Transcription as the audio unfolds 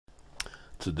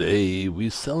Today we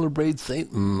celebrate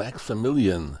Saint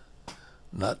Maximilian,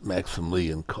 not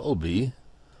Maximilian Kolbe,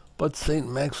 but Saint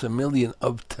Maximilian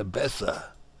of Tebessa.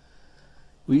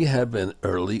 We have an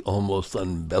early, almost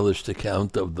unembellished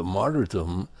account of the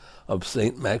martyrdom of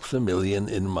Saint Maximilian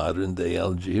in modern-day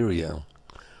Algeria.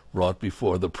 Brought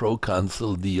before the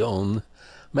proconsul Dion,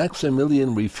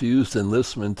 Maximilian refused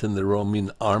enlistment in the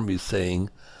Roman army, saying,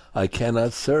 "I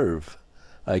cannot serve.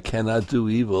 I cannot do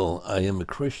evil. I am a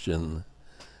Christian."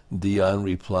 Dion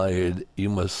replied, "You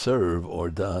must serve or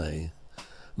die."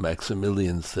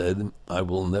 Maximilian said, "I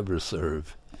will never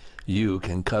serve. You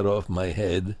can cut off my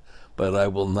head, but I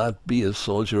will not be a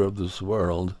soldier of this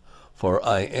world, for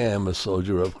I am a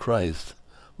soldier of Christ.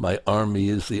 My army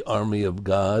is the army of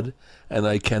God, and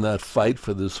I cannot fight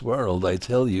for this world. I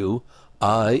tell you,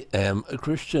 I am a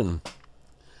Christian."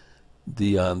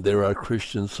 Dion, there are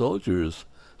Christian soldiers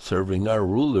serving our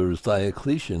rulers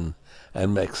Diocletian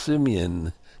and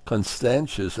Maximian,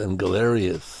 Constantius and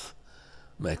Galerius.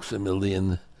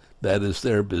 Maximilian, that is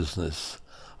their business.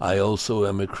 I also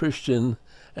am a Christian,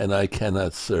 and I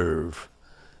cannot serve.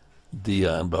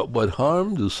 Dion, but what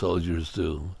harm do soldiers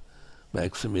do?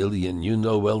 Maximilian, you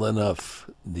know well enough.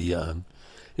 Dion,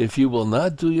 if you will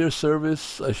not do your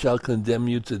service, I shall condemn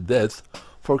you to death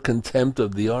for contempt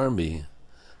of the army.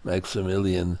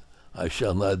 Maximilian, I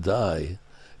shall not die.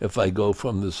 If I go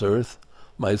from this earth,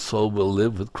 my soul will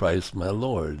live with Christ my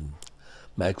Lord.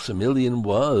 Maximilian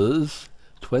was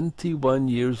 21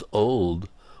 years old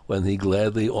when he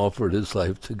gladly offered his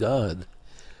life to God.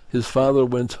 His father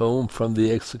went home from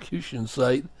the execution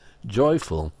site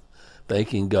joyful,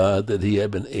 thanking God that he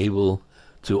had been able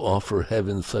to offer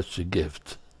heaven such a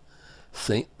gift.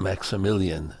 Saint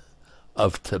Maximilian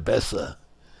of Tebessa,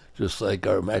 just like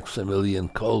our Maximilian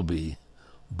Kolbe,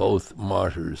 both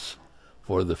martyrs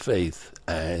for the faith.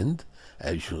 And,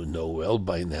 as you know well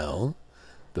by now,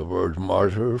 the word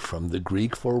martyr from the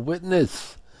Greek for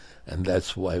witness. And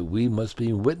that's why we must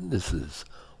be witnesses,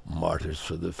 martyrs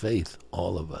for the faith,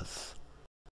 all of us.